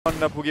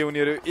बन्न पुगे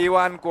उनीहरू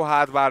A1 को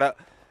हातबाट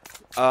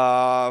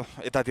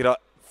यतातिर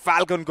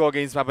फाल्कनको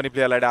अगेन्स्टमा पनि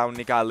प्लेयरलाई डाउन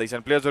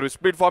निकाल्दैछन् प्लेयर्सहरू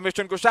स्प्लिट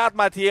फर्मेसनको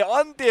साथमा थिए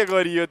अन्त्य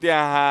गरियो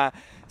त्यहाँ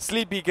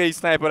स्लिपीकै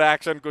स्नाइपर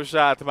एक्सनको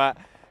साथमा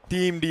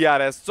टिम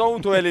DRS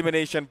चौथो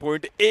एलिमिनेसन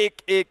पोइन्ट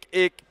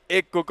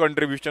 1-1-1-1 को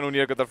कन्ट्रिब्युसन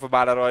उनीहरूको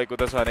तर्फबाट रहेको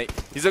त छ नै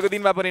हिजोको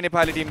दिनमा पनि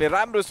नेपाली टिमले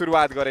राम्रो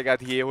सुरुवात गरेका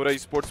थिए HORAA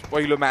स्पोर्ट्स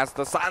पहिलो म्याच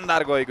त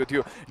शानदार गएको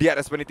थियो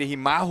DRS पनि त्यही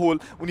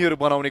माहौल उनीहरू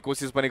बनाउने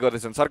कोसिस पनि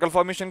गर्दैछन् सर्कल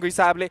फर्मेसनको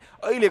हिसाबले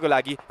अहिलेको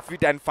लागि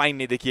फिट एन्ड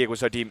फाइन नै देखिएको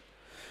छ टिम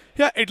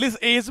या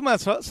एटलिस्ट एजमा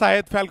छ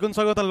सायद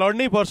फ्याल्कनसँग त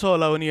लड्नै पर्छ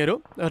होला उनीहरू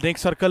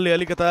नेक्स्ट सर्कलले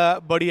अलिकता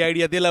बढी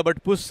आइडिया देला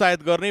बट पुस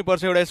सायद गर्नै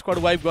पर्छ एउटा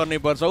स्क्वाड वाइप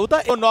गर्नै पर्छ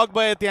उता नक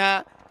भयो त्यहाँ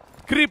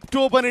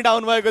क्रिप्टो पनि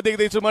डाउन भएको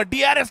देख्दैछु म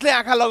DRS ले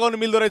आँखा लगाउनु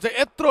मिल्दो रहेछ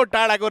यत्रो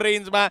टाढाको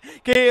रेन्जमा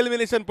केही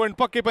एलिमिनेसन पोइन्ट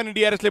पक्कै पनि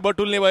DRS ले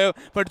बटुल्ने भयो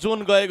बट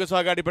जोन गएको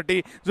छ अगाडिपट्टि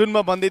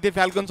जुनमा भन्दै थिए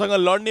फ्याल्कनसँग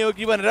लड्ने हो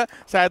कि भनेर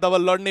सायद अब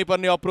लड्नै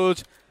पर्ने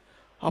अप्रोच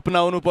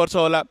अपनाउनु पर्छ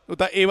होला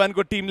उता A1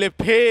 को टिमले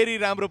फेरि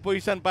राम्रो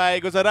पोजिसन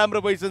पाएको छ राम्रो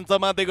पोजिसन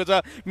समातेको छ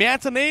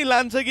म्याच नै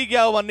लान्छ कि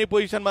क्या हो भन्ने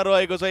पोजिसनमा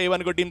रहेको छ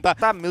A1 को टिम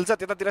त मिल्छ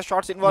त्यतातिर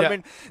शर्ट्स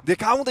इन्भल्भमेन्ट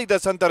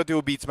देखाउँदैछन् तर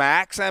त्यो बीचमा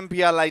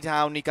XMPLलाई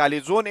ठाउँ निकाले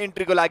जोन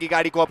एन्ट्रीको लागि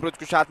गाडीको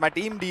अप्रोचको साथमा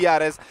टिम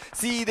DRS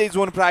सिधै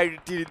जोन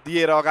प्रायोरिटी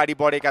दिएर अगाडि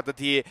बढेका त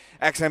थिए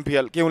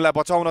XMPL के उनलाई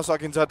बचाउन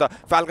सकिन्छ त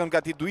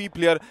फाल्कनका ती दुई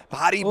प्लेयर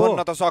भारी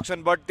बन्न त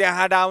सक्छन् बट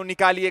त्यहाँ डाउन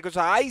निकालिएको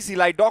छ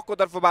आइसीलाई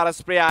डकको तर्फबाट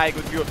स्प्रे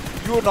आएको थियो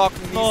यो नक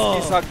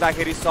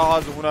निस्किसक्दाखेरि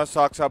सहज हुन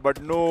सक्छ बट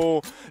नो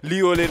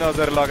लियोले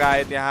नजर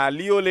लगाए त्यहाँ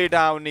लियोले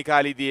डाउन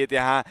निकालिदिए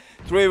त्यहाँ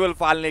थ्रोएबल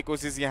फाल्ने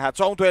कोसिस यहाँ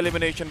चौथो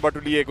एलिमिनेसन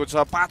बटुलिएको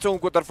छ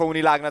पाँचौंको तर्फ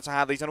उनी लाग्न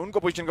चाहँदैछन् उनको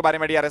पोजिसनको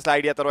बारेमा DRS लाई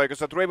आइडिया त रहेको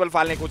छ थ्रोएबल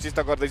फाल्ने कोसिस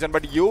त गर्दैछन्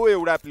बट यो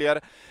एउटा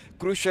प्लेयर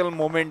क्रुसियल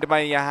मोमेन्टमा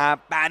यहाँ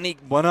प्यानिक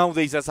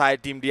बनाउँदैछ सायद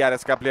टिम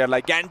DRS का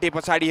प्लेयरलाई क्यान्टे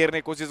पछाडि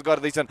हेर्ने कोसिस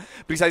गर्दैछन्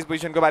प्रिसाइज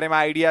पोजिसनको बारेमा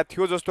आइडिया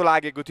थियो जस्तो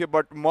लागेको थियो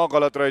बट म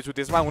गलत रहेछु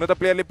त्यसमा हुन त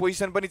प्लेयरले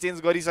पोजिसन पनि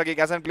चेन्ज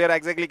गरिसकेका छन् प्लेयर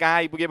एक्ज्याक्टली कहाँ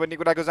आइपुगे भन्ने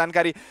कुराको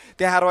जानकारी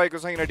त्यहाँ रहेको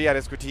छैन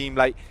DRS को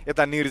टिमलाई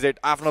यता निर्जेट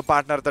आफ्नो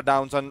पार्टनर त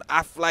डाउन छन्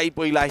आफूलाई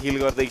पहिला हिल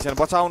गर्दैछन्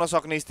बचाउन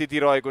सक्ने स्थिति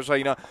रहेको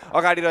छैन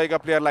अगाडि रहेका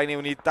प्लेयरलाई नै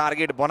उनी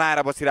टार्गेट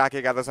बनाएर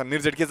बसिराखेका त छन्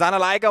निर्जेट के जान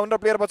लागेका हुन् र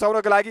प्लेयर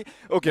बचाउनको लागि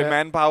ओके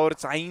म्यान पावर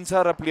चाहिन्छ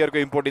र प्लेयरको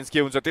इम्पोर्टेन्स के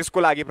हुन्छ त्यसको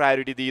लागि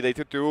प्रायोरिटी दिँदै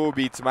थियो त्यो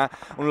बीचमा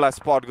उनलाई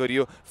स्पट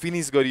गरियो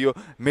फिनिश गरियो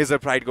मेजर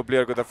प्राइडको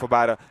प्लेयरको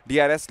तर्फबाट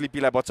DRS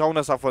स्लिपीलाई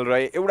बचाउन सफल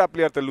रहे एउटा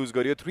प्लेयर त लुज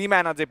गरियो 3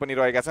 म्यान अझै पनि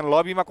रहेका छन्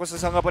लबीमा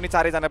कसैसँग पनि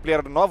 4 जना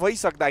प्लेयर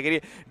नभइसक्दाखेरि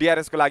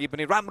DRS को लागि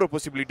पनि राम्रो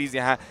पोसिबिलिटिज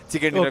यहाँ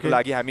चिकन डिनरको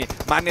लागि हामी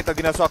मान्यता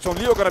दिन सक्छौं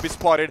लियो गर्न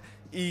स्पटेड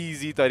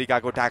इजी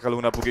तरिकाको ट्याकल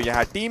हुन पुग्यो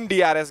यहाँ टिम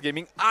DRS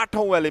गेमिङ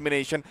 8औं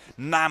एलिमिनेसन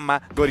नाममा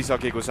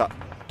गरिसकेको छ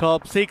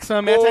टप 6 मा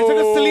म्याच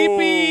आइसक्यो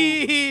स्लिपी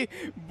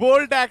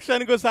बोल्ट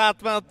एक्सनको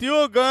साथमा त्यो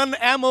गन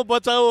एमो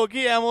बचाऊ हो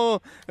कि एमो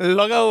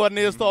लगाऊ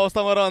भन्ने जस्तो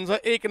अवस्थामा रहन्छ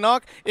एक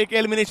नक एक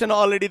एलिमिनेसन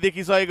अलरेडी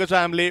देखिसकेको छ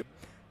हामीले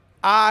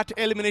 8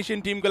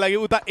 एलिमिनेसन टिमको लागि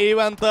उता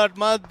A1 त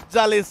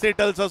मजाले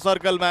सेटल छ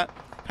सर्कलमा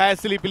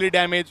स्लिपीले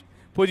ड्यामेज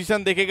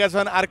पोजिसन देखेका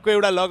छन् अर्को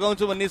एउटा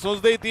लगाउँछु भन्ने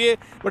सोच्दै थिए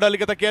बट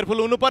अलिकता केयरफुल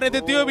हुनुपर्ने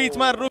थियो त्यो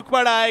बीचमा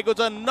रुखबाट आएको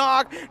छ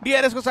नक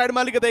DRS को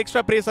साइडमा अलिकता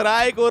एक्स्ट्रा प्रेसर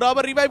आएको र अब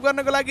रिभाइभ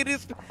गर्नको लागि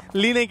रिस्क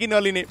लिने कि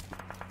नलिने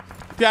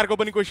त्यहाँको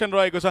पनि क्वेसन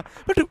रहेको छ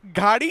बट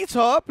गाडी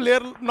छ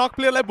प्लेयर नक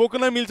प्लेयरलाई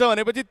बोक्न मिल्छ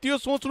भनेपछि त्यो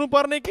सोच्नु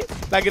पर्ने कि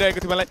लागिरहेको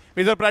थियो मलाई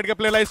मेजर प्राइडका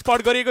प्लेयरलाई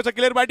स्पट गरिएको छ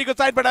किलर बाइटीको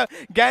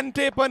साइडबाट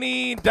ग्यान्टे पनि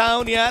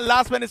डाउन यहाँ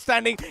लास्ट म्यान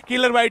स्ट्यान्डिङ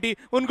किलर बाइटी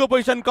उनको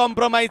पोजिसन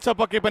कम्प्रोमाइज छ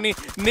पक्कै पनि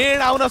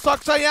नेड आउन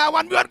सक्छ यहाँ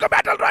 1v1 को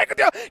ब्याटल रहेको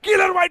थियो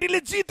किलर बाइटीले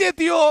जिते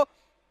थियो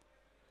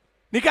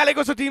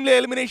निकालेको छ टिमले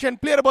एलिमिनेसन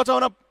प्लेयर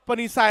बचाउन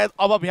पनि सायद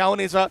अब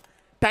भ्याउनेछ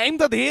टाइम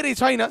त धेरै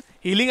छैन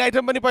हिलिङ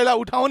आइटम पनि पहिला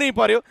उठाउनै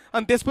पर्यो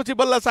अनि त्यसपछि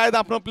बल्ल सायद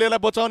आफ्नो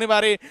प्लेयरलाई बचाउने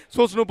बारे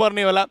सोच्नु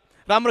पर्ने होला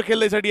राम्रो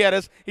खेल्दैछ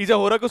DRS हिजो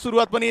होराको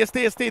सुरुवात पनि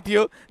यस्तै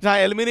थियो जहाँ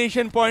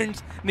एलिमिनेसन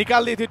पोइन्ट्स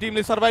निकाल्दै थियो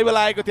टिमले सर्भाइभल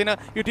आएको थिएन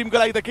यो टिमको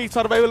लागि त केही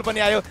सर्भाइभल पनि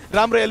आयो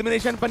राम्रो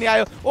एलिमिनेसन पनि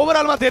आयो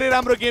ओभरअलमा धेरै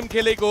राम्रो गेम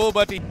खेलेको हो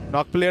बट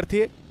नक प्लेयर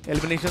थिए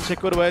एलिमिनेसन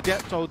सेक्योर भयो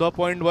त्यहाँ 14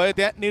 पोइन्ट भयो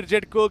त्यहाँ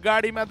निर्जेटको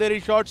गाडीमा धेरै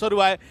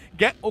शॉट्सहरु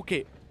आए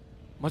ओके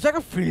मजाको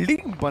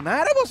फिल्डिङ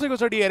बनाएर बसेको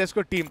छ DRS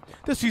को टिम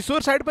त्यो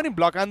सिसोर साइड पनि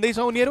ब्लक आन्दैछ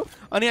उनीहरू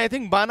अनि आई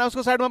थिंक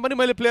बानाउसको साइडमा पनि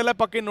मैले प्लेयरलाई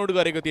पक्कै नोट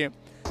गरेको थिएँ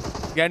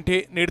ग्यान्टे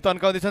नेड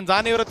तन्काउँदैछन्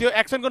जाने र त्यो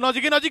एक्सनको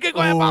नजिकै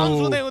गयो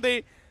बाउन्स हुँदै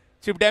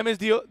चिप ड्यामेज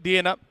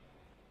दिएन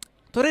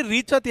थोरै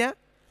रिच छ त्यहाँ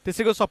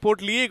त्यसैको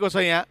सपोर्ट लिएको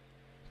छ यहाँ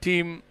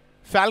टिम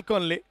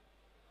फ्याल्कनले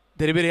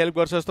धेरै हेल्प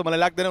गर्छ जस्तो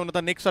मलाई लाग्दैन हुन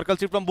त next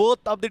circle cheap from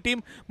both of the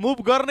team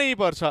move गर्नै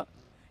पर्छ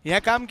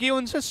यहाँ काम के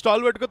हुन्छ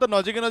स्टलवेटको त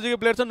नजिकै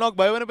प्लेयर छ नक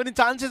भयो भने पनि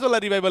चान्सेस होला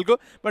रिभाइभलको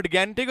बट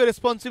ग्यान्टेको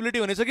रेस्पोन्सिबिलिटी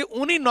हुनेछ कि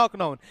उनी नक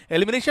नहुन्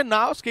एलिमिनेसन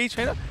नहोस् केही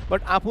छैन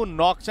बट आफू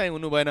नक चाहिँ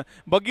हुनु भएन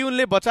बग्गी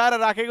उनले बचाएर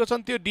राखेको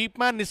छन् त्यो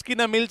डिपमा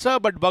निस्किन मिल्छ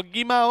बट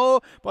बग्गीमा हो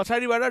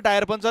पछाडिबाट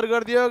टायर पञ्चर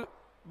गरिदियो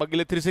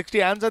बग्गीले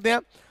 360 हान्छ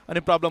त्यहाँ अनि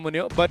प्रब्लम हुने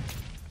हो बट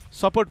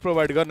सपोर्ट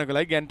प्रोभाइड गर्नको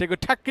लागि ग्यान्टेको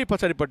ठ्याक्कै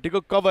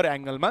पछाडिपट्टिको कभर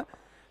एङ्गलमा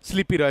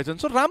स्लिपी रहेछन्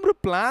सो राम्रो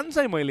प्लान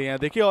चाहिँ मैले यहाँ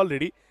देखेँ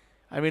अलरेडी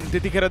आई मिन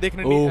त्यतिखेर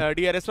देख्ने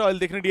डिआरएस र अहिले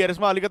देख्ने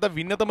डिआरएसमा अलिकता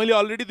भिन्नता मैले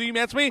अलरेडी 2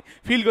 म्याचमै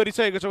फिल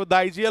गरिसकेको छु the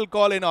IGL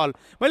call and all.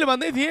 मैले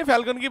भन्दै थिएँ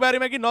फ्याल्कनकी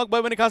बारेमा कि नक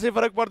भयो भने खासै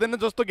फरक पर्दैन,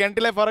 जस्तो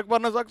घ्यान्टेलाई फरक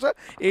पर्न सक्छ।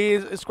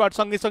 स्क्वाड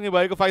सँगै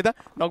भएको फाइदा,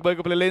 नक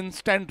भएको प्लेयरले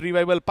इन्स्ट्यान्ट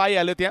रिभाइभल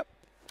पाइहाल्यो। त्यहाँ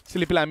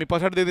स्लिपीलाई हामी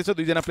पछाडि दिँदैछौँ,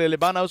 2 जना प्लेयरले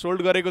बान हाउस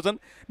होल्ड गरेको छन्।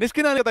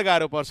 निस्किन अलिकता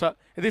गाह्रो पर्छ।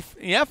 यदि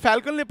यहाँ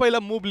फ्याल्कनले पहिला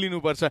मुभ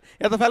लिनुपर्छ,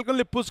 या त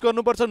फ्याल्कनले पुस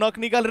गर्नुपर्छ नक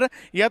निकालेर,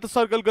 या त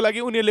सर्कलको लागि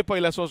उनीहरूले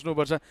पहिला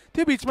सोच्नुपर्छ।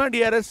 त्यो बिचमा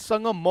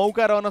डिआरएससँग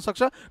मौका रहन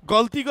सक्छ,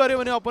 गल्ती गर्यो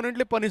भने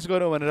अपोनेन्टले पनिस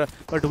गर्यो भनेर।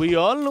 बट वी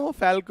अल नो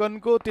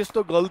फ्याल्कनको त्यस्तो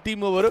गल्ती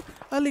मुभहरू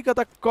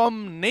अलिकता कम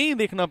नै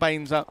देख्न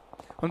पाइन्छ।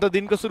 हुन त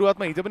दिनको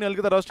सुरुवातमा हिजो पनि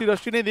अलिकता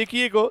रस्टी नै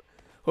देखिएको।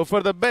 Hope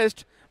for the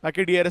best.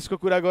 बाँकी डिआरएसको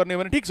कुरा गर्ने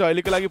भने ठिक छ,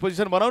 अहिलेको लागि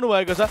पोजिसन बनाउनु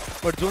भएको छ,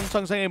 बट जोन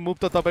सँगसँगै मुभ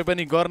त तपाईँ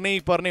पनि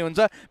गर्नै पर्ने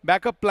हुन्छ।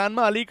 ब्याकअप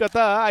प्लानमा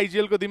अलिकता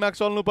आइजिएलको दिमाग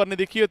चल्नुपर्ने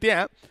देखियो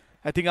त्यहाँ।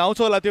 आई थिङ्क आउँछ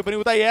होला त्यो पनि।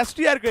 उता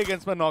एसटिआरको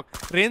एगेन्स्टमा नक,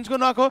 रेन्जको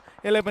नक हो,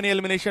 यसलाई पनि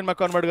एलिमिनेसनमा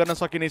कन्भर्ट गर्न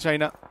सकिने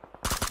छैन।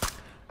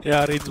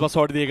 यहाँ रेन्जमा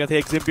सर्ट दिएका थिए,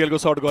 एक्जेम्पियलको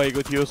सर्ट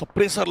गएको थियो,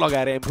 प्रेसर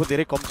लगाएर एम्फो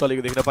धेरै कम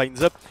चलेको देख्न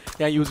पाइन्छ।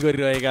 यहाँ युज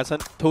गरिरहेका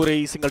छन्,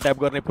 थोरै सिङ्गल ट्याप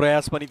गर्ने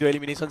प्रयास पनि त्यो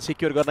एलिमिनेसन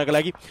सिक्योर गर्नका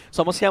लागि।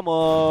 समस्या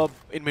म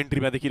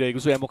इन्भेन्ट्रीमा देखिरहेको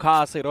छु, एमो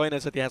खासै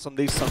रहेनछ त्यहाँ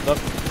सन्देशसँग।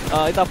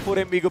 यता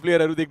 4MB को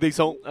प्लेयरहरू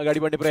देख्दैछौँ, अगाडि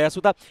बढ्ने प्रयास।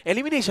 उता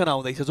एलिमिनेसन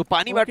आउँदैछ, जो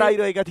पानीबाट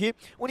आइरहेका थिए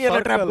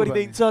उनीहरूलाई ट्र्याप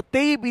गरिदिन्छ।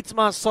 त्यही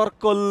बिचमा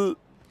सर्कल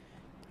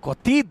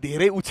कति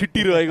धेरै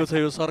उछिट्टिरहेको छ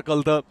यो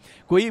सर्कल त।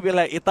 कोही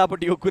बेला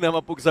यतापट्टिको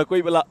कुनामा पुग्छ,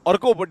 कोही बेला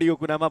अर्कोपट्टिको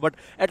कुनामा,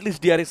 बट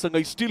एटलिस्ट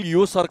डिआरएससँग स्टिल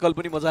यो सर्कल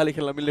पनि मजाले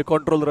खेल्न मिल्ने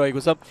कन्ट्रोल रहेको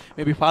छ।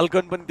 मेबी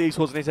फाल्कन पनि त्यही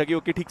सोच्ने छ कि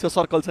ओके ठिक छ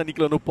सर्कल छ,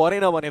 निक्लनु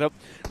परेन भनेर,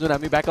 जुन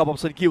हामी ब्याकअप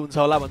अप्सन के हुन्छ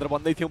होला भनेर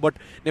भन्दै थियौँ। बट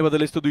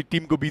नेभरदलेस यस्तो 2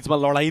 टिमको बिचमा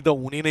लडाइँ त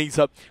हुने नै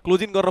छ।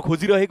 क्लोजिङ गर्न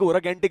खोजिरहेको हो र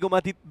ग्यान्टेको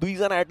माथि 2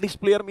 जना एटलिस्ट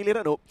प्लेयर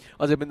मिलेर नो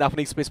अझै पनि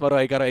आफ्नै स्पेसमा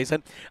रहेका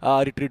रहेछन्।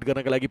 रिट्रिट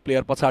गर्नका लागि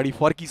प्लेयर पछाडि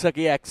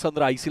फर्किसके, एक्सन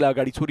र आइसीलाई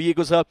अगाडि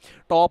छोडिएको छ।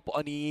 टप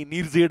अनि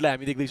निर्जेडलाई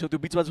हामी देख्दैछौँ, त्यो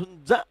बिचमा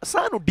जुन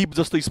सानो डिप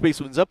जस्तो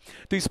स्पेस हुन्छ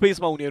त्यो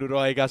स्पेसमा उनीहरू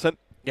रहेका छन्।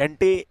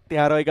 घ्यान्टे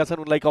त्यहाँ रहेका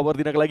छन्, उनलाई कभर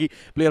दिनका लागि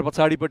प्लेयर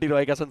पछाडिपट्टि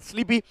रहेका छन्।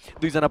 स्लिपी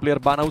 2 जना प्लेयर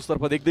बान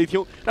हाउसतर्फ देख्दै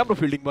थियौँ, राम्रो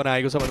फिल्डिङ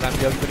बनाएको छ भनेर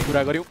हामीले अघि पनि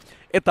कुरा गऱ्यौँ।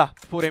 यता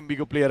 4MB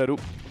को प्लेयरहरू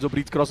जो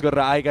ब्रिज क्रस गरेर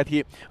आएका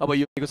थिए, अब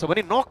यो छ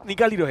भने नक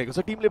निकालिरहेको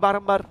छ टिमले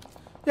बारम्बार।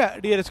 या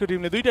डिआरएसको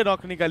टिमले 2टा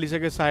नक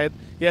निकालिसक्यो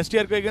सायद।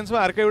 एसटिआरको एगेन्स्टमा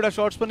अर्को एउटा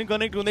सर्ट्स पनि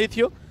कनेक्ट हुँदै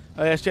थियो।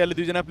 एसटिआरले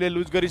 2 जना प्लेयर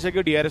लुज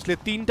गरिसक्यो, डिआरएसले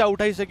 3टा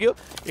उठाइसक्यो,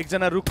 1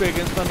 जना रुकको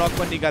एगेन्स्टमा नक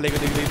पनि निकालेको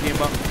देख्दै थिएँ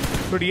म।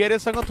 सो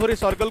डिआरएससँग थोरै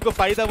सर्कलको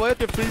फाइदा भयो,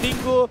 त्यो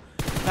फिल्डिङको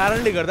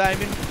कारणले गर्दा आई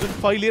मिन जुन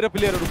फैलिएर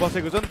प्लेयरहरू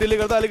बसेको छन् त्यसले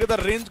गर्दा अलिकता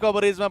रेन्ज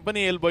कभरेजमा पनि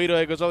हेल्प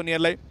भइरहेको छ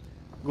उनीहरूलाई।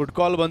 गुड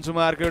कल भन्छु म।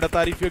 अर्को एउटा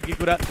तारिफ यो कि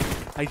कुरा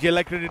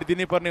आइजिएललाई क्रेडिट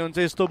दिनुपर्ने हुन्छ,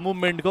 यस्तो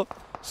मुभमेन्टको।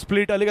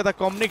 स्प्लिट अलिकता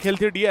कम नै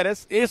खेल्थ्यो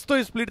डिआरएस, यस्तो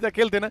स्प्लिट त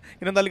खेल्थेन,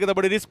 किनभने अलिकता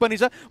बढी रिस्क पनि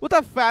छ।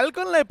 उता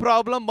फ्याल्कनलाई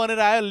प्रब्लम बनेर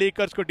आयो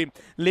लेकर्सको टिम।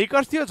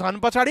 लेकर्स थियो झन्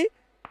पछाडि,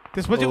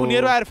 त्यसपछि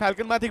उनीहरू आएर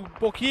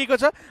फ्याल्कनमाथि पोखिएको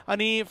छ,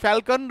 अनि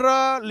फ्याल्कन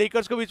र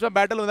लेकर्सको बिचमा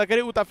ब्याटल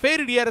हुँदाखेरि उता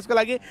फेरि डिआरएसको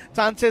लागि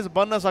चान्सेस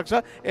बन्न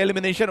सक्छ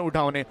एलिमिनेसन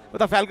उठाउने।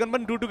 उता फ्याल्कन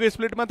पनि 2-2 को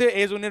स्प्लिटमा थियो,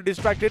 एज उनीहरू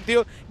डिस्ट्र्याक्टेड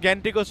थियो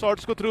ग्यान्टेको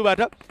सर्ट्सको थ्रुबाट।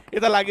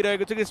 यता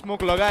लागिरहेको छ कि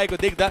स्मोक लगाएको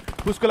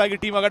देख्दा उसको लागि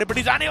टिम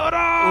अगाडिपट्टि जाने हो र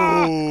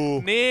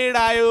नेड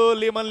आयो।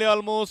 लेमनले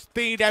अलमोस्ट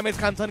त्यही ड्यामेज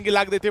खान्छन् कि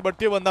लाग्दै थियो, बट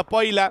त्योभन्दा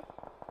पहिला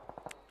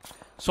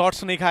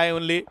सर्ट्स नै खाए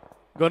उनले।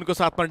 गनको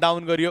साथमा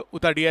डाउन गरियो।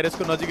 उता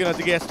डिआरएसको नजिकै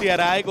एसटिआर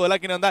आएको होला,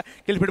 किन भन्दा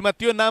किलफिडमा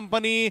त्यो नाम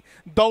पनि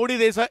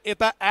दौडिँदैछ।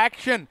 यता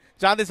एक्सन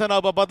जाँदैछन्,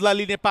 अब बदला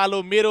लिने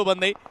पालो मेरो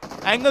भन्दै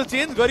एङ्गल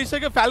चेन्ज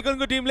गरिसक्यो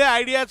फ्याल्कनको टिमले।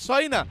 आइडिया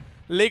छैन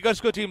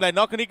लेकर्सको टिमलाई,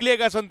 नक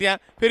निक्लिएका छन्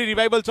त्यहाँ, फेरि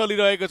रिभाइभल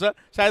चलिरहेको छ,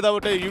 सायद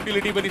अब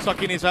युटिलिटी पनि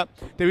सकिनेछ।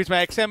 त्यो बिचमा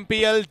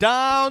एक्सएमपिएल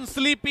डाउन,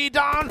 स्लिपी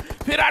डाउन,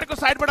 फेरारको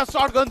साइडबाट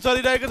सर्ट गन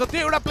चलिरहेको छ,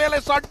 त्यो एउटा प्लेयरलाई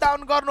सट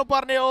डाउन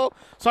गर्नुपर्ने हो,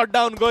 सट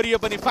डाउन गरियो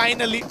पनि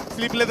फाइनली।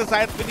 स्लिपले त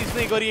सायद फिनिस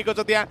नै गरिएको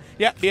छ त्यहाँ।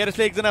 या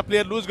डिआरएसले 1 जना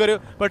प्लेयर लुज गर्यो,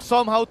 बट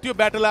समहाउ त्यो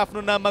ब्याटल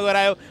आफ्नो नाममा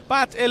गरायो।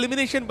 5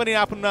 एलिमिनेसन पनि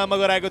आफ्नो नाममा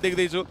गराएको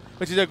देख्दैछु,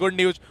 which is a good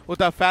news.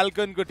 उता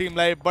फ्याल्कनको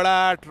टिमलाई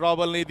बडा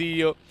ट्रबल नै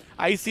दियो।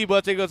 आइसी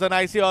बचेको छन्,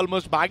 आइसी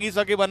अलमोस्ट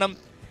भागिसके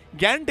भनौँ।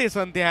 ग्यान्टे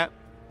छन् त्यहाँ,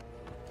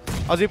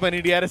 अझै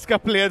पनि डिआरएसका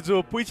प्लेयर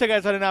जो पुगिसकेका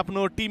छन्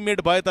आफ्नो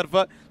टिममेट भएतर्फ।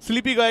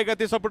 स्लिपी गएका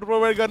थिए सपोर्ट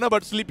प्रोभाइड गर्न,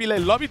 बट स्लिपीलाई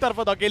लबीतर्फ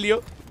धकेलियो।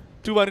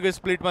 2-1 को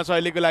स्प्लिटमा छ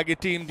अहिलेको लागि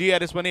टिम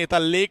डिआरएस पनि। यता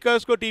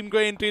लेकर्सको टिमको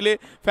एन्ट्रीले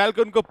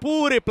फ्याल्कनको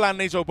पुरै प्लान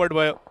नै चौपट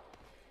भयो।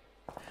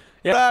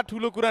 एउटा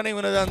ठुलो कुरा नै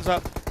हुन जान्छ,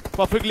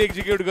 पर्फेक्टली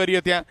एक्जिक्युट गरियो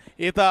त्यहाँ।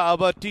 यता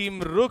अब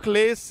टिम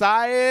रुखले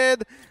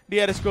सायद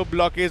डिआरएसको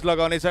ब्लकेज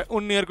लगाउनेछ,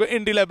 उनीहरूको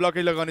एन्ट्रीलाई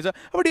ब्लकेज लगाउनेछ।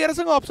 अब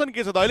डिआरएससँग अप्सन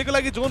के छ त, अहिलेको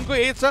लागि जोनको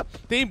एज छ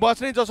त्यहीँ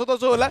बस्ने जसो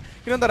तसो होला,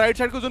 किनभने राइट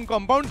साइडको जुन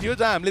कम्पाउन्ड थियो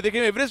जहाँ हामीले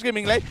देख्यौँ एभरेज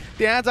गेमिङलाई,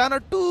 त्यहाँ जान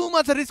टु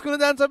मच रिस्क हुन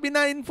जान्छ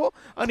बिना इन्फो।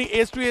 अनि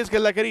एज टु एज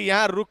खेल्दाखेरि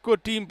यहाँ रुखको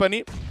टिम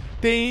पनि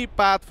त्यही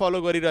पाथ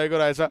फलो गरिरहेको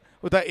रहेछ।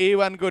 उता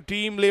A1 को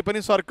टिमले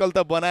पनि सर्कल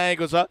त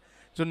बनाएको छ,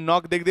 जुन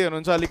नक देख्दै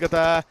हुनुहुन्छ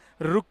अलिकता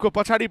रुखको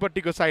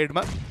पछाडिपट्टिको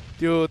साइडमा,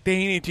 त्यो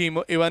त्यही नै टिम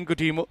हो, A1 को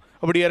टिम हो।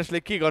 अब डिआरएसले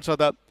के गर्छ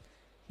त,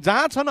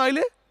 जहाँ छन्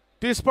अहिले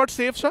त्यो स्पट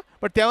सेफ छ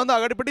बट त्यहाँभन्दा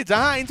अगाडिपट्टि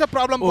जहाँ आइन्छ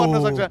प्रब्लम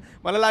पर्न सक्छ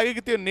मलाई लाग्यो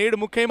कि त्यो नेड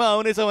मुखैमा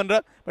आउनेछ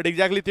भनेर बट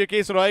एक्ज्याक्टली त्यो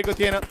केस रहेको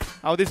थिएन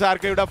आउँदैछ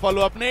अर्को एउटा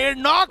फलोअप नेड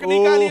नक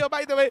निकालियो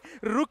बाइ द वे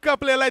रुक्का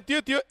प्लेयरलाई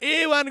त्यो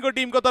A1 को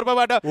टिमको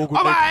तर्फबाट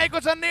अब आएको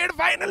छ नेड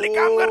फाइनली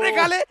काम गर्ने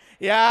खाले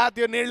या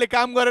त्यो नेडले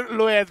काम गरेर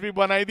लो एचपी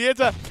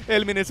बनाइदिएछ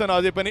एलिमिनेसन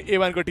अझै पनि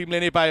A1 को टिमले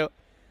नै पायो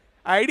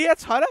आइडिया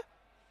छ र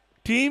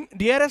टिम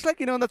DRS लाई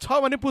किन भन्दा छ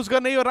भने पुश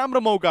गर्ने यो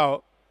राम्रो मौका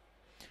हो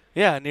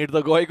या नेट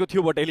त गएको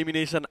थियो बट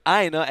एलिमिनेसन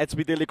आएन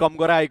एचपी त्यसले कम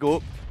गराएको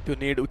त्यो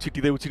नेट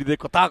उछिटिँदै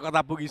कता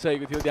कता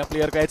पुगिसकेको थियो त्यहाँ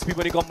प्लेयरको एचपी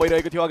पनि कम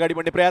भइरहेको थियो अगाडि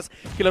बढ्ने प्रयास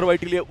किलर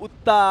वाइटीले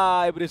उता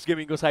एभरेस्ट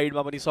गेमिङको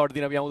साइडमा पनि सर्ट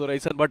दिन भ्याउँदो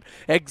रहेछन्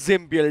बट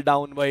एक्जेम्पियल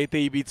डाउन भए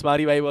त्यही बिचमा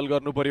रिभाइभल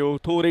गर्नु पर्यो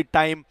थोरै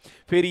टाइम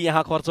फेरि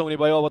यहाँ खर्च हुने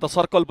भयो अब त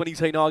सर्कल पनि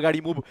छैन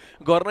अगाडि मुभ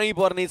गर्नै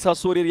पर्ने छ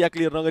सोरेर या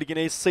क्लियर नगरिकन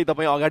यसै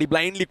तपाईँ अगाडि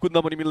ब्लाइन्डली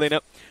कुद्न पनि मिल्दैन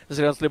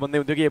जसरी असले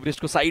भन्दै हुन्थ्यो कि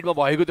एभरेस्टको साइडमा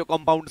भएको त्यो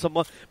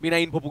कम्पाउन्डसम्म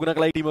बिना इन्फो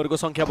पुग्नको लागि टिमहरूको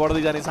सङ्ख्या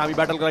बढ्दै जानेछ हामी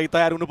ब्याटलको लागि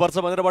तयार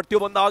हुनुपर्छ भनेर बट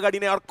त्योभन्दा अगाडि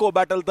नै अर्को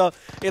ब्याटल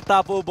त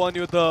यता पो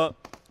बन्यो त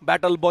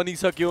ब्याटल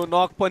बनिसक्यो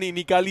नक पनि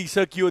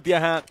निकालिसक्यो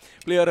त्यहाँ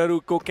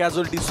प्लेयरहरूको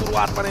क्याजुअलिटी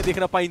सुरुवातमा नै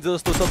देख्न पाइन्छ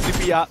जस्तो छ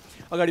कृपया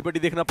अगाडिपट्टि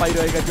देख्न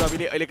पाइरहेका थियौँ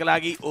हामीले अहिलेका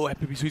लागि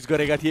एफपी स्विच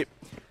गरेका थिए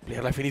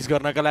प्लेयरलाई फिनिस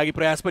गर्नका लागि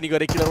प्रयास पनि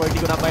गरे किलर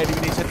वाइटीको नाममा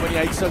एलिमिनेसन पनि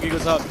आइसकेको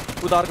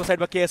छ उतारको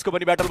साइडमा केएसको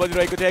पनि ब्याटल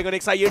बजिरहेको थियो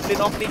हुनेक्सा 8ले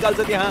नक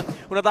निकाल्छ त्यहाँ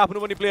हुन त आफ्नो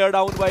पनि प्लेयर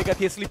डाउन भएका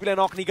थिए स्लिपीलाई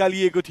नक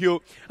निकालिएको थियो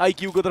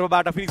आइक्यूको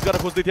तर्फबाट फिनिस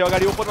गर्न खोज्दै थियो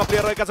अगाडि ओपनमा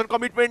प्लेयर रहेका छन्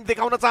कमिटमेन्ट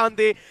देखाउन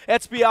चाहन्थे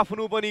एचपी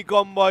आफ्नो पनि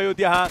कम भयो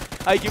त्यहाँ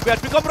आइक्यूको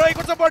एचपी कम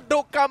रहेको छ बट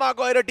ढोक्कामा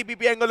गएर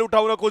टिपीपी एङ्गल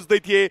उठाउन खोज्दै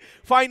थिए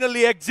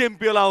फाइनल्ली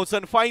एक्जेम्पियल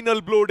आउँछन्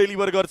फाइनल ब्लो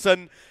डेलिभर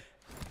गर्छन्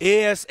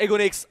एएस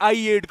एगोनेक्स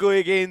i8 को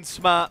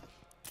एगेन्स्टमा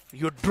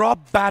यो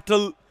ड्रप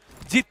ब्याटल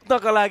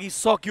जित्नका लागि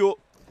सक्यो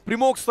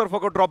प्रिमोक्स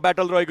तर्फको ड्रप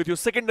ब्याटल रहेको थियो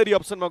सेकेन्डरी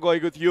अप्सनमा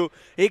गएको थियो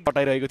एक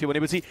हटाइरहेको थियो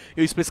भनेपछि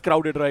यो स्पेस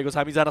क्राउडेड रहेको छ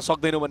हामी जान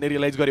सक्दैनौँ भन्ने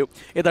रियलाइज गर्यो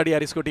यता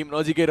डिआरएसको टिम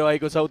नजिकै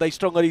रहेको छ उता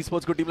स्ट्रङ्गर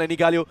स्पोर्ट्सको टिमलाई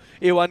निकाल्यो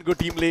A1 को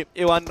टिमले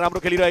A1 राम्रो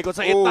खेलिरहेको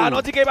छ यता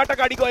नजिकैबाट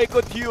गाडी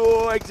गएको थियो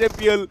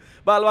एक्जेम्पियल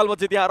बाल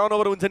बच्चे त्यहाँ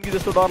रनओभर हुन्छन् कि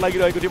जस्तो डर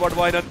लागिरहेको थियो बट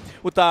भएनन्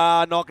उता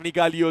नक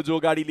निकालियो जो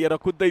गाडी लिएर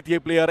कुद्दै थिए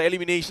प्लेयर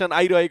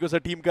एलिमिनेसन आइरहेको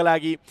छ टिमका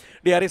लागि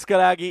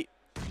डिआरएसका लागि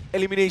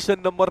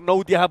एलिमिनेसन नम्बर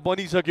 9 त्यहाँ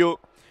बनिसक्यो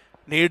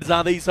नेट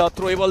जाँदैछ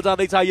थ्रोएबल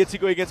जाँदैछ IHC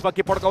को एगेन्स्टमा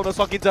के पड्काउन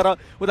सकिन्छ र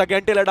उता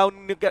ग्यान्टेलाई डाउन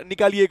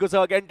निकालिएको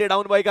छ ग्यान्टे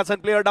डाउन भएका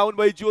छन् प्लेयर डाउन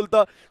भई जुल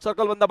त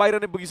सर्कलभन्दा बाहिर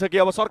नै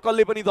पुगिसक्यो अब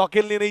सर्कलले पनि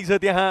धकेल्ने नै छ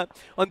त्यहाँ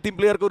अन्तिम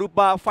प्लेयरको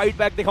रूपमा फाइट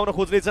ब्याक देखाउन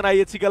खोज्दैछन्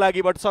IHC का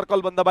लागि बट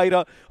सर्कलभन्दा बाहिर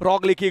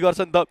रगले के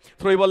गर्छन् त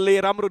थ्रोएबलले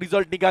राम्रो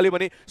रिजल्ट निकाल्यो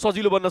भने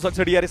सजिलो बन्न सक्छ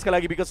DRS का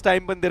लागि बिकज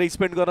टाइम पनि धेरै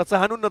स्पेन्ड गर्न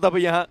चाहनुहुन्न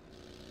तपाईँ यहाँ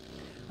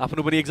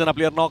आफ्नो पनि एकजना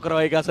प्लेयर नक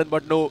रहेका छन्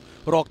बट नो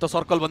रक त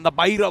सर्कलभन्दा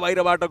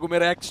बाहिरबाट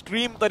घुमेर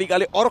एक्सट्रिम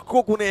तरिकाले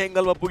अर्को कुनै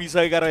एङ्गलमा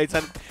पुगिसकेका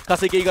रहेछन्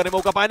कसै केही गर्ने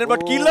मौका पाएनन्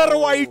बट किलर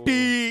वाइटी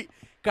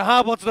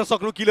कहाँ बच्न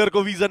सक्नु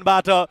किलरको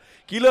भिजनबाट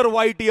killer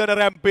whitey on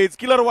र्याम्पेज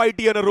killer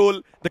whitey on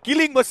role the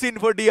killing machine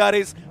for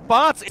DRS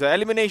 5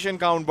 elimination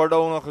count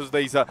बढाउन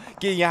खोज्दैछ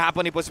के यहाँ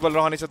पनि पोसिबल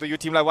रहनेछ त यो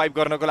टिमलाई वाइप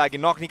गर्नको लागि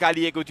नक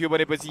निकालिएको थियो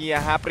भनेपछि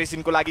यहाँ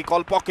प्रेसिनको लागि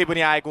कल पक्कै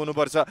पनि आएको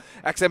हुनुपर्छ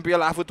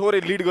एक्सएमपीएल आफू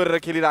थोरै लिड गरेर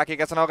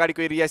खेलिराखेका छन्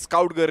अगाडिको एरिया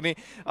स्काउट गर्ने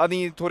अनि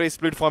थोरै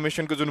स्प्लिट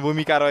फर्मेसनको जुन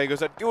भूमिका रहेको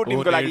छ त्यो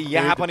टिमको लागि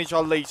यहाँ पनि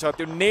चल्दैछ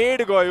त्यो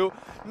नेड गयो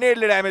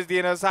नेडले ड्यामेज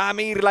दिएन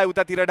सामिरलाई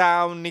उतातिर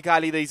डाउन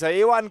निकालिँदैछ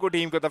A1 को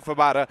टिमको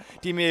तर्फबाट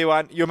टिम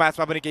A1 यो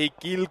म्याचमा पनि केही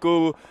किलको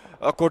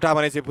कोटा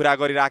भने चाहिँ पुरा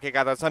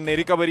गरिराखेका त छन्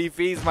रिकभरी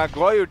फेजमा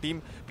गयो टिम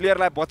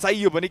प्लेयरलाई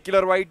बचाइयो भने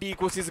किलर वाइटी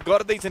कोसिस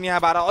गर्दैछन्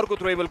यहाँबाट अर्को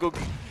थ्रोएबलको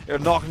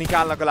नक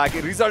निकाल्नको लागि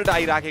रिजल्ट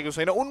आइराखेको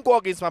छैन उनको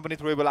अगेन्स्टमा पनि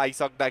थ्रोएबल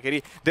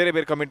आइसक्दाखेरि धेरै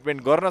बेर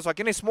कमिटमेन्ट गर्न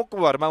सकेन स्मोकको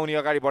भरमा उनी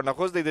अगाडि बढ्न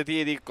खोज्दै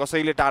थिए यदि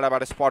कसैले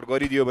टाढाबाट स्पट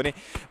गरिदियो भने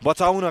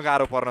बचाउन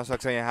गाह्रो पर्न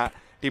सक्छ यहाँ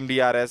टिम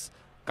DRS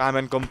काम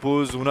एन्ड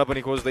कम्पोज हुन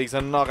पनि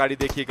खोज्दैछन् अगाडि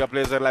देखिएका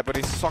प्लेयर्सहरूलाई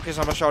पनि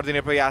सकेसम्म सर्ट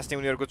दिने प्रयास चाहिँ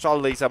उनीहरूको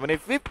चल्दैछ भने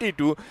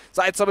 52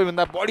 सायद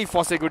सबैभन्दा बढी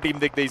फसेको टिम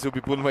देख्दैछु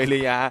विपुल मैले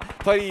यहाँ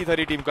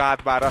थरी टिमको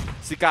हातबाट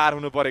शिकार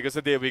हुनु परेको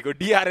छ देवीको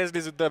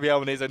DRSले जुद्ध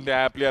भ्याउनेछन्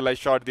त्यहाँ प्लेयरलाई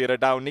सर्ट दिएर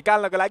डाउन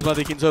निकाल्नको लागि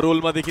देखिन्छ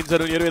रोलमा देखिन्छ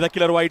उनीहरू यता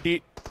किलर वाइटी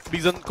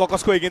भिजन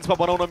ककसको एगेन्स्टमा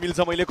बनाउन मिल्छ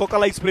मैले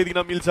कोकालाई स्प्रे दिन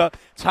मिल्छ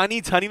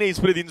छानी नै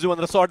स्प्रे दिन्छु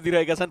भनेर सर्ट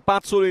दिइरहेका छन्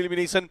 5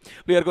 एलिमिनेसन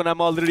प्लेयरको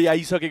नाममा अलरेडी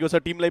आइसकेको छ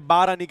टिमलाई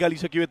 12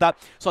 निकालिसक्यो यता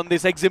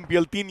सन्देश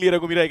एक्जेम्पियल 3 लिएर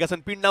घुमिरहेका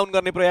छन् पिन डाउन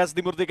गर्ने प्रयास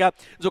दिमुर्तेका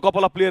जो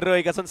कपाल अफ प्लेयर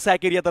रहेका छन्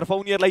स्याक एरियातर्फ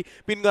उनीहरूलाई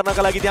पिन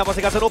गर्नका लागि त्यहाँ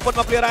बसेका छन्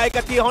ओपनमा प्लेयर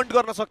आएका थिए हन्ट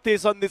गर्न सक्थे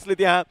सन्देशले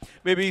त्यहाँ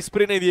मेबी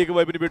स्प्रे नै दिएको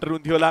भए पनि बेटर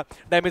हुन्थ्यो होला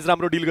ड्यामेज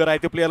राम्रो डिल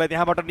गराए त्यो प्लेयरलाई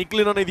त्यहाँबाट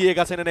निक्लिन नै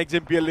दिएका छैनन्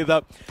एक्जेम्पियलले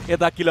त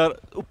यता किलर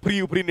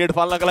उफ्री नेट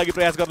फाल्नका लागि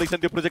प्रयास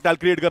गर्दैछन् त्यो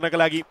प्रोजेक्टाइल क्रिएट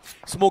गर्नका लागि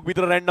स्मोक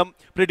भित्र र्यान्डम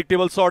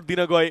प्रेडिक्टेबल सर्ट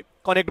दिन गए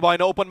कनेक्ट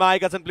भएन ओपनमा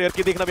आएका छन् प्लेयर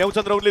के देख्न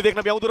भ्याउँछन् र उनले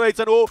देख्न भ्याउँदो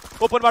रहेछन्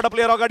ओपनबाट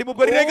प्लेयर अगाडि मुभ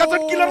गरिरहेका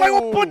छन् किलरलाई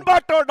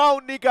ओपनबाट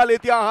डाउन निकाले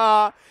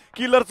त्यहाँ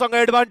किलरसँग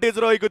एडभान्टेज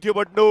रहेको थियो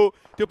बट नो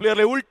त्यो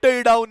प्लेयरले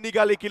उल्टै डाउन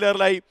निकाले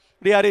किलरलाई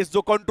DRS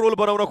जो कन्ट्रोल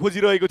बनाउन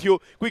खोजिरहेको थियो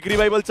क्विक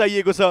रिभाइभल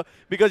चाहिएको छ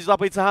बिकज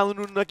तपाईँ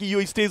चाहनुहुन्न कि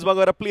यो स्टेजमा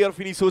गएर प्लेयर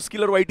फिनिस होस्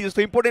किलर वाइटी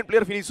जस्तो इम्पोर्टेन्ट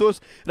प्लेयर फिनिस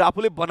होस् र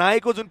आफूले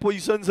बनाएको जुन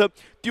पोजिसन छ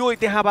त्यो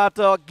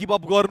त्यहाँबाट गिभ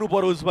अप गर्नु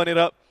परोस् भनेर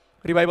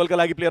रिभाइभलका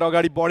लागि प्लेयर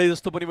अगाडि बढे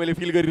जस्तो पनि मैले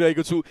फिल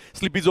गरिरहेको छु।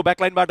 स्लिपी जो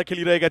ब्याकलाइनबाट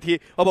खेलिरहेका थिए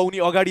अब उनी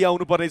अगाडि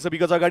आउनु पर्नेछ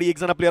बिकज अगाडि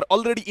एकजना प्लेयर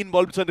अलरेडी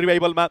इन्भल्भ छन्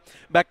रिभाइभलमा।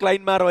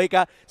 ब्याकलाइनमा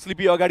रहेका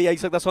स्लिपी अगाडि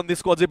आइसक्दा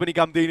सन्देशको अझै पनि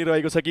काम त्यही नै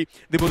रहेको छ कि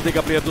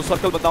दिमुर्तेका प्लेयर जो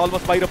सर्कलभन्दा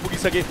अलमोस्ट बाहिर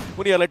पुगिसके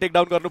उनीहरूलाई टेक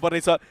डाउन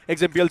गर्नुपर्नेछ।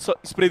 एक्जाम्पल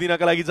स्प्रे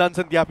दिनका लागि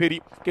जान्छन् त्यहाँ फेरि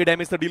केही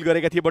ड्यामेज त डिल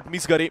गरेका थिए बट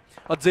मिस गरे।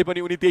 अझै पनि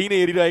उनी त्यही नै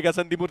हेरिरहेका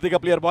छन्। दिमुर्तेका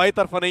प्लेयर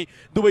भएतर्फ नै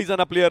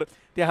दुवैजना प्लेयर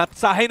त्यहाँ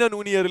चाहेनन्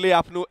उनीहरूले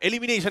आफ्नो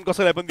एलिमिनेसन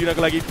कसैलाई पनि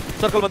दिनको लागि।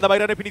 सर्कलभन्दा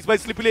बाहिर नै फिनिस बाई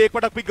स्लिपीले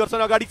एकपटक पिक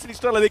गर्छन् अगाडि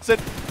सिनिस्टरलाई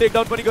देख्छन् टेक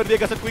डाउन पनि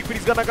गरिदिएका छन्। क्विक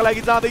फिनिस गर्नका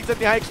लागि जाँदैछन्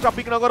त्यहाँ एक्स्ट्रा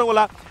पिक नगरौँ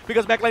होला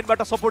बिकज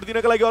ब्याकलाइनबाट सपोर्ट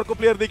दिनका लागि अर्को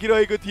प्लेयर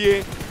देखिरहेको थिए।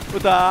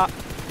 उता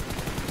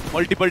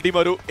मल्टिपल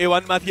टिमहरू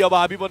A1 माथि अब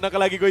हाबी बन्नका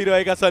लागि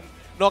गइरहेका छन्।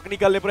 नक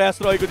निकाल्ने प्रयास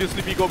रहेको थियो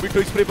स्लिपीको।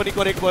 मिठो स्प्रे पनि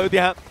करेक्ट भयो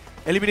त्यहाँ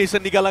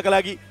एलिमिनेसन निकाल्नका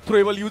लागि।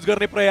 थ्रोएबल युज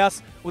गर्ने प्रयास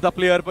उता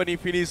प्लेयर पनि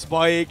फिनिस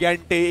भए।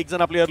 ग्यान्टे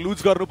एकजना प्लेयर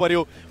लुज गर्नु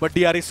पर्यो बट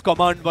डिआरएस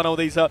कमान्ड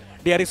बनाउँदैछ।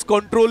 डिआरएस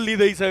कन्ट्रोल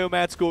लिँदैछ यो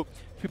म्याचको।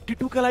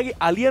 52 का लागि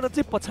आलियन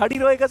चाहिँ पछाडि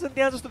रहेका छन्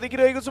त्यहाँ जस्तो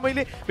देखिरहेको छु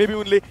मैले। मेबी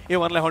उनले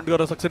A1 लाई हन्ट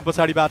गर्न सक्छन्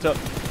पछाडिबाट।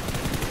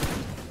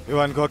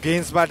 A1 को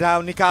अगेन्स्टमा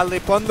डाउन निकाल्दै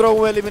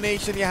 15औं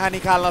एलिमिनेसन यहाँ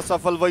निकाल्न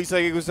सफल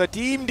भइसकेको छ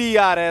टिम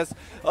डिआरएस।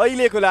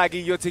 अहिलेको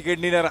लागि यो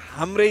चिकन डिनर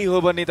हाम्रै हो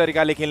भन्ने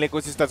तरिकाले खेल्ने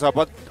कोसिस त छ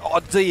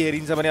अझै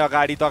हेरिन्छ भने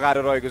अगाडि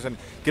तगारो रहेको छन्।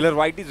 किलर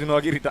वाइटी जुन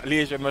अघि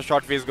रिटालिएसनमा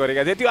सर्ट फेस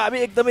गरेका थिए त्यो अब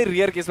एकदमै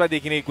रेयर केसमा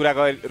देखिने कुरा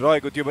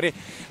रहेको थियो भने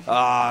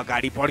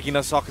गाडी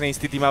पड्किन सक्ने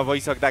स्थितिमा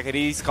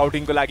भइसक्दाखेरि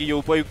स्काउटिङको लागि यो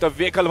उपयुक्त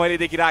भेहिकल मैले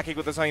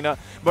देखिराखेको त छैन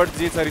बट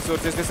जे छ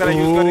रिसोर्सेस त्यसलाई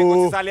युज गर्ने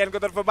कोसिस आलियनको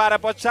तर्फ 12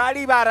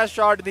 पछाडि 12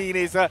 शट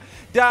दिइनेछ।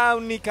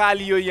 डाउन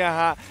निकालियो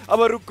यहाँ।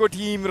 अब रुकको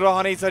टिम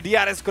रहनेछ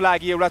डिआरएस को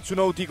लागि एउटा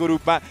चुनौतीको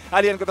रूपमा।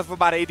 आलियनको तर्फ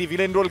 12 यदि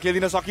भिलेन रोल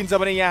खेलिदिन सकिन्छ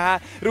भने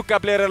यहाँ रुकका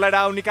प्लेयरहरूलाई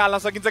डाउन निकाल्न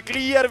सकिन्छ।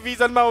 क्लियर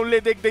भिजनमा उनले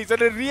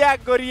देख्दैछन्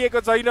रियाक्ट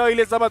गरिएको छैन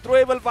अहिलेसम्म।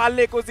 थ्रोएबल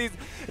फाल्ने कोसिस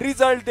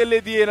रिजल्ट त्यसले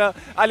दिएन।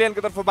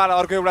 आलियनको तर्फ 12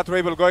 अर्को एउटा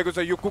थ्रोएबल गएको छ।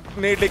 यो कुक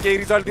नेटले केही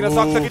रिजल्ट दिन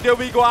सक्छ कि त्यो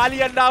बिको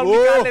आलियन डाउन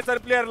निकाल्ने छ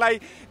प्लेयरलाई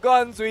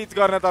गन स्विच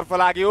गर्न तर्फ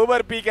लाग्यो।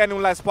 ओभर पिक एन्ड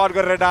उनलाई स्पट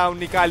गरेर डाउन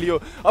निकालियो।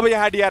 अब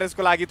यहाँ डिआरएस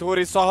को लागि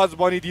थोरै सहज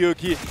बनिदियो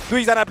कि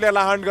दुईजना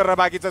प्लेयरलाई हन्ट गर्न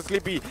बाँकी छ।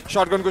 स्लिपी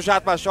शटगनको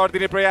साथमा शट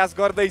दिने प्रयास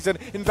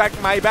गर्दैछन्।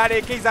 इनफ्याक्ट माई ब्याड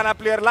एकैजना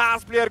प्लेयर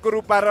लास्ट प्लेयरको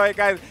रूपमा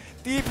रहेका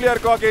ती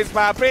प्लेयरको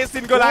अगेन्स्टमा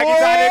प्रेसिनको लागि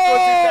जाने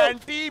कोसिस and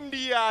team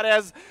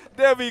DRS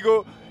there we go.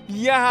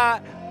 यहाँ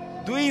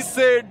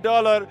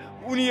 $200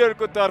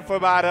 उनीहरूको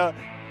तर्फबाट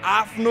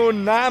आफ्नो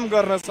नाम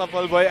गर्न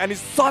सफल भयो अनि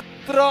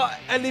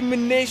 17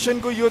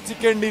 एलिमिनेसनको यो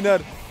चिकन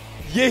डिनर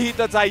यही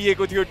त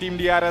चाहिएको थियो टिम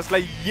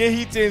डिआरएसलाई।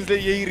 यही चेन्जले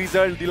यही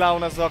रिजल्ट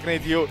दिलाउन सक्ने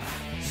थियो।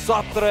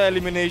 17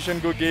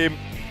 एलिमिनेसनको गेम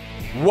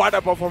वाट अ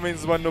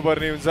पर्फर्मेन्स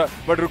भन्नुपर्ने हुन्छ।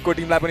 बट रुकको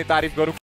टिमलाई पनि तारिफ गरौँ।